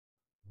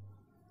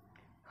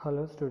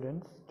Hello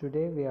students,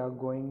 today we are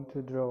going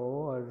to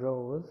draw a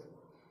rose.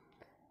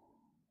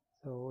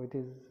 So it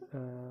is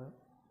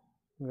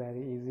very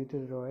easy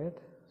to draw it.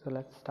 So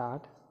let's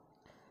start.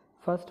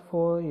 First of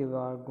all, you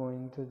are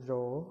going to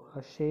draw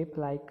a shape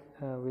like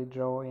we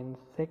draw in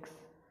 6.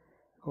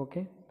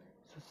 Okay,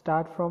 so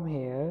start from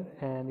here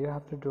and you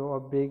have to draw a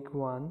big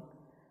one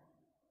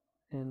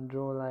and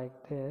draw like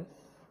this.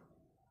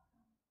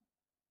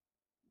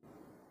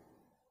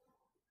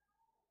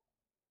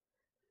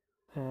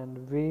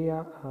 And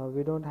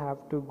we don't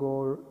have to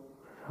go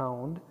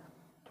round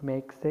to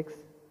make 6.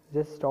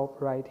 Just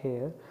stop right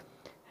here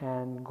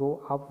and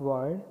go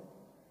upward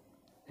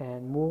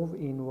and move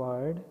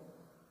inward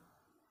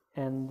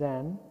and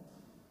then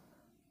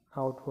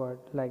outward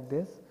like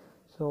this.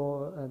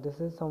 So this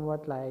is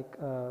somewhat like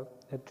a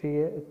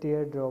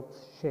teardrop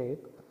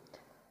shape.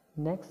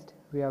 Next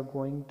we are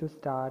going to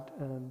start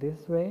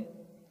this way.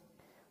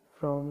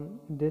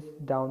 From this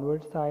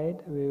downward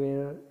side we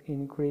will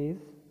increase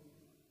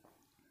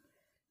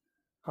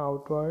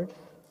outwards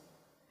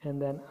and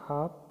then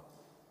up,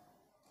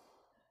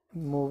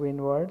 move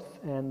inwards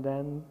and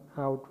then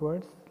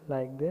outwards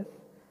like this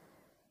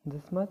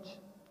much.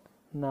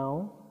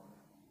 Now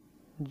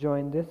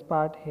join this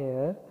part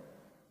here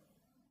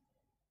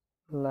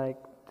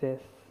like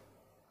this.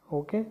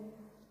 Okay,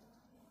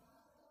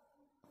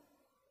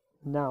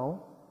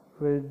 now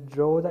we'll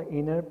draw the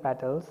inner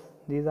petals.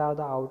 These are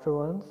the outer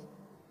ones.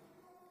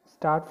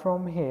 Start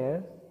from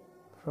here,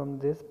 from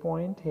this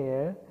point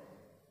here,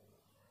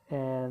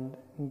 and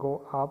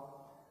go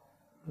up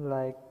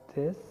like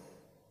this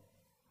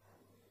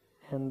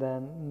and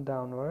then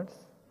downwards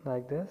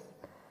like this.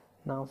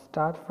 Now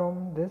start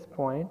from this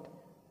point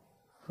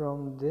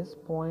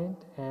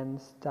and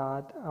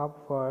start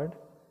upward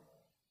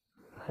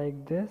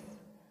like this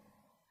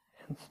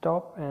and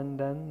stop and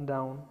then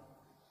down.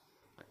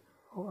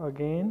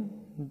 Again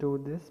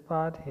do this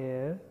part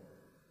here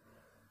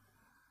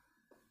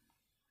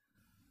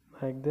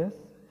like this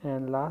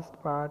and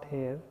last part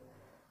here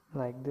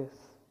like this.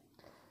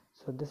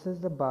 So this is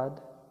the bud.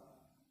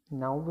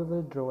 Now we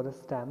will draw the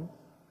stem.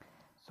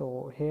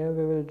 So here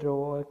we will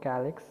draw a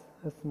calyx,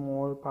 a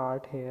small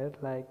part here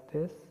like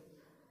this.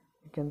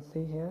 You can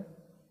see here.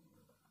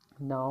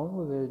 Now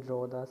we will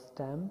draw the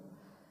stem.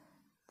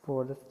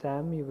 For the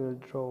stem you will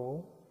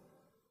draw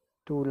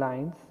 2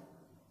 lines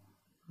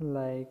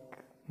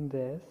like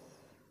this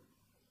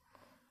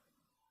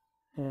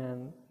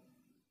and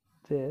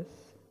this.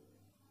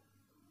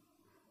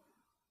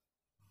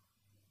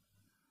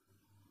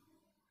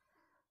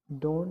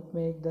 Don't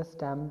make the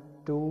stem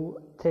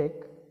too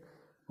thick.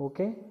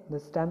 Okay, the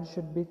stem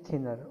should be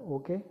thinner.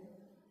 Okay,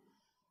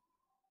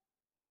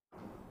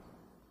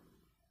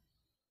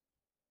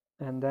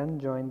 and then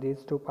join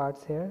these 2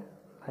 parts here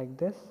like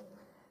this.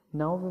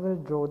 Now we will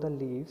draw the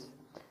leaves.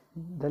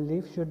 The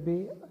leaf should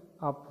be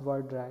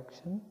upward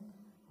direction.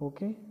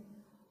 Okay,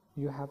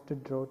 you have to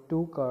draw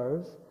 2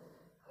 curves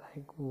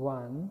like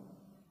 1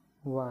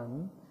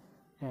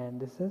 and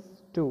this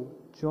is 2.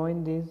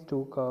 Join these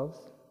 2 curves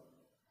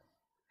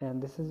and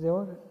this is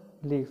your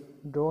leaf.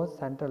 Draw a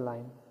center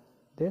line.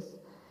 This.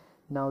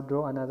 Now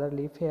draw another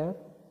leaf here,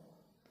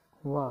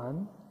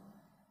 1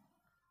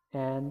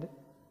 and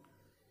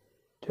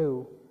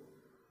 2.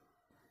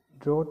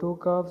 Draw 2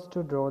 curves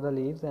to draw the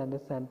leaves and the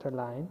center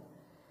line.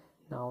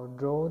 Now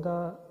draw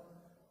the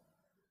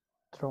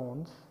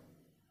thorns.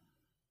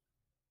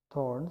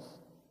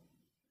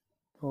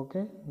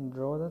 Okay,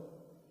 draw the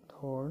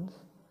thorns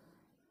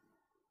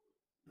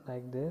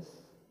like this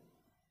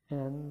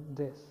and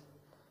this.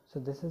 So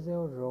this is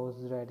your rose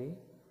ready.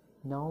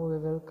 Now we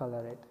will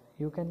color it.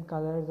 You can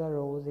color the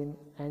rose in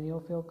any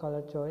of your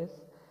color choice.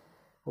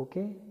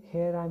 Okay,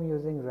 here I am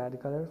using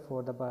red color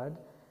for the bud.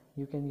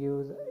 You can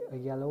use a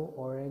yellow,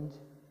 orange,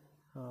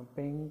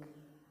 pink,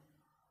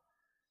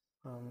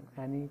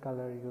 any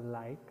color you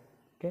like.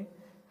 Okay,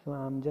 so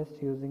I'm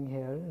just using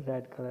here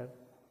red color.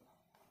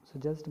 So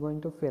just going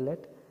to fill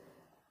it.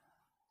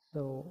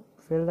 So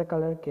fill the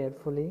color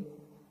carefully.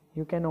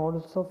 You can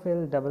also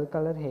fill double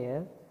color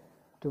here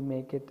to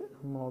make it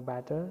more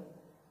better.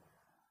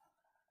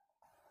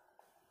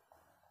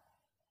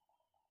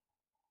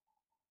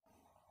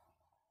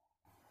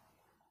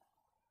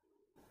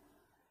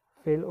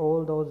 Fill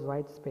all those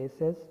white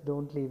spaces,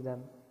 don't leave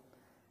them.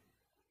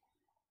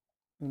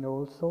 And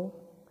also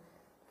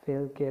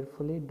fill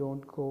carefully,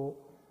 don't go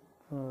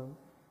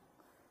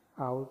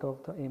out of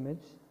the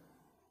image.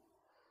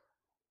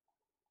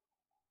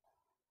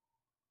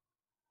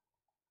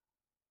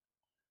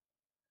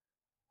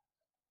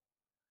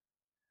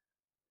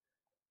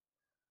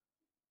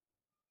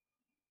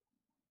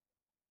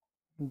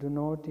 Do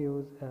not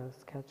use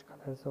sketch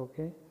colors.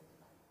 Okay,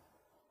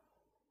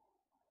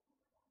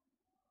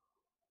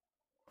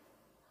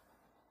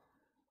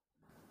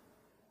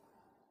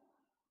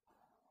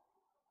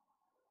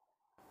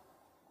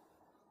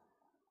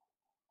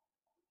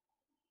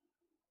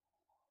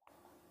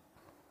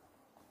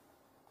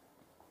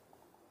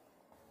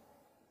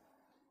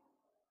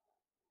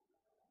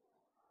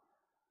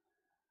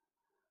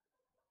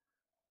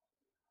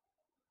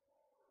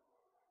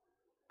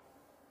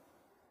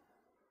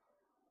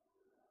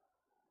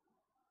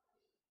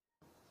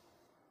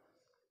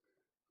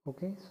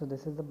 Okay, so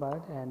this is the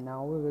bud, and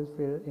now we will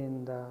fill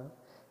in the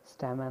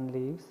stem and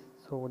leaves.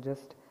 So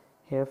just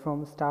here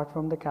from start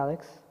from the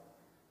calyx,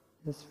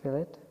 just fill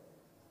it.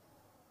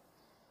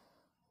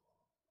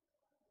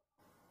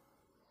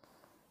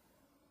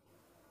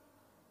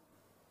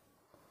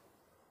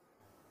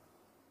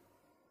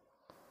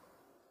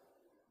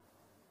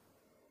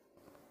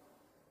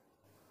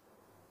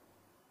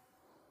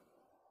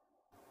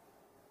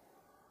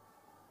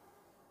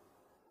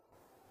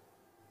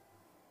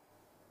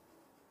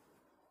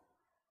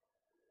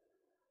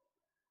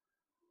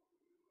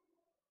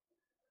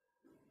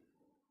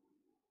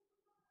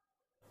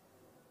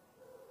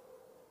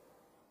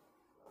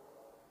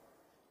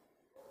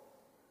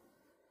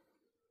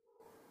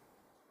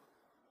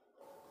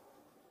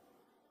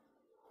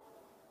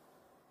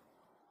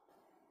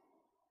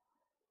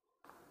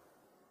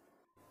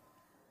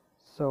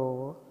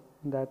 So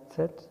that's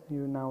it.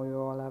 You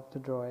all have to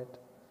draw it.